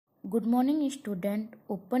Good morning, student.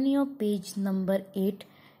 Open your page number 8.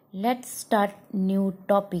 Let's start new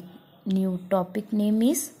topic. New topic name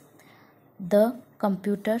is the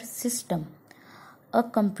computer system. A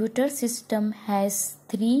computer system has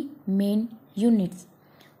three main units.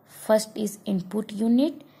 First is input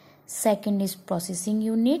unit, second is processing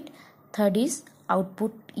unit, third is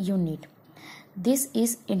output unit. This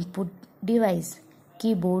is input device,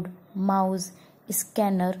 keyboard, mouse,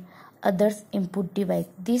 scanner, others input device.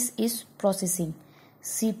 This is processing,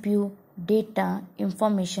 CPU, data,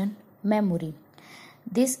 information, memory.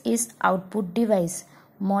 This is output device,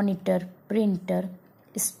 monitor, printer,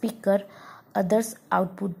 speaker, others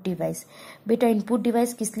output device. बेटा input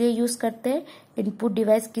device किस लिए use करते हैं? Input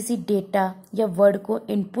device किसी data या word को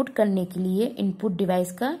input करने के लिए इनपुट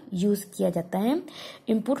डिवाइस का यूज किया जाता है.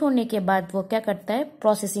 इनपुट होने के बाद वो क्या करता है?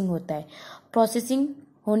 प्रोसेसिंग होता है. प्रोसेसिंग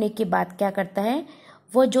होने के बाद क्या करता है?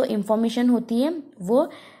 वो जो इंफॉर्मेशन होती है वो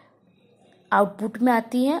आउटपुट में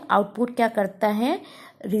आती है. आउटपुट क्या करता है?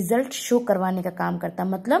 रिजल्ट शो करवाने का काम करता है,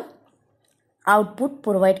 मतलब आउटपुट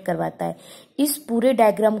प्रोवाइड करवाता है. इस पूरे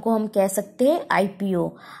डायग्राम को हम कह सकते हैं आईपीओ.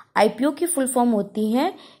 आईपीओ की फुल फॉर्म होती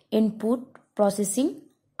है input processing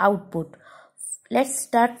output. Let's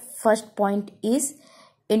start. First point is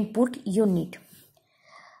input unit.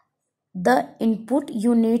 The input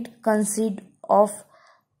unit consist of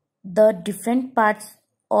the different parts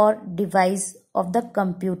और device of the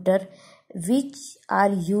computer which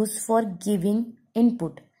are used for giving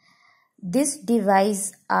input. These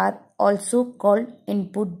devices are also called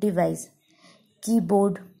input device.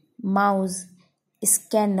 Keyboard, mouse,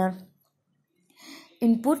 scanner.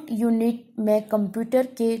 Input unit में computer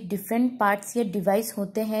के different parts या device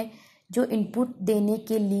होते हैं जो input देने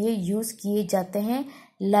के लिए यूज किए जाते हैं,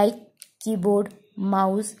 like keyboard,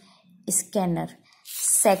 mouse, scanner.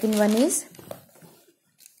 Second one is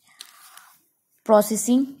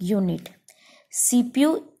processing unit. CPU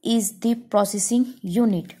is the processing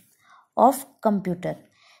unit of computer.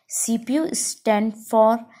 CPU stands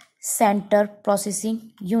for Center Processing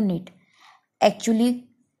Unit. Actually,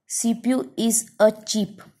 CPU is a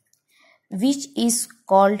chip which is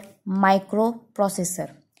called microprocessor.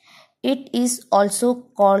 It is also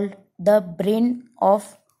called the brain of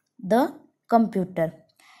the computer.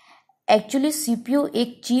 Actually, CPU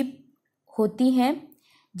एक chip होती है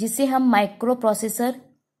जिसे हम micro processor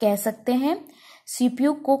कह सकते हैं.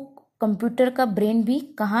 CPU को computer का ब्रेन भी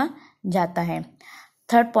कहा जाता है.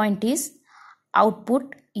 Third point is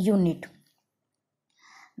output unit.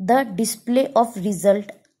 The display of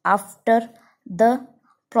result after the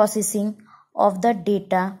processing of the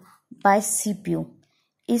data bye CPU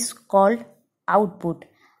is called output.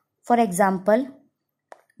 For example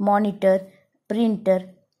monitor,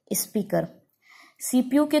 printer, speaker.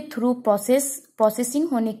 CPU के थ्रू प्रोसेसिंग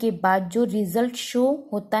होने के बाद जो रिजल्ट शो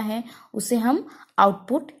होता है उसे हम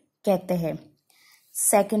आउटपुट कहते हैं.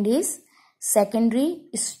 Second is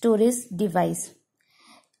secondary storage device.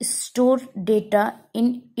 Store data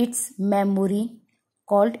in its memory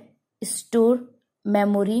called store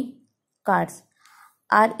memory cards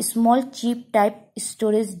are small chip type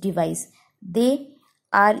storage device. They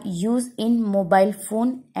are use in mobile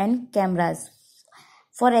phone and cameras.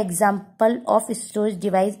 For example of storage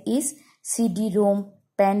device is CD-ROM,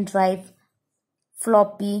 pen drive,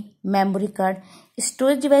 floppy, memory card.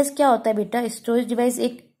 Storage device क्या होता है बेटा? Storage device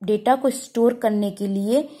एक data को store करने के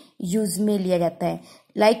लिए use में लिया जाता है,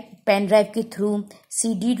 लाइक पेन ड्राइव के थ्रू,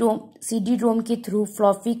 CD-ROM के थ्रू,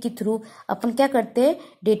 फ्लॉपी के थ्रू अपन क्या करते हैं?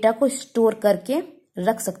 डेटा को स्टोर करके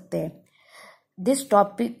रख सकते हैं. This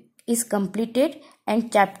topic is completed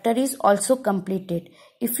and chapter is also completed.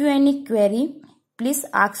 If you any query, please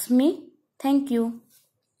ask me. Thank you.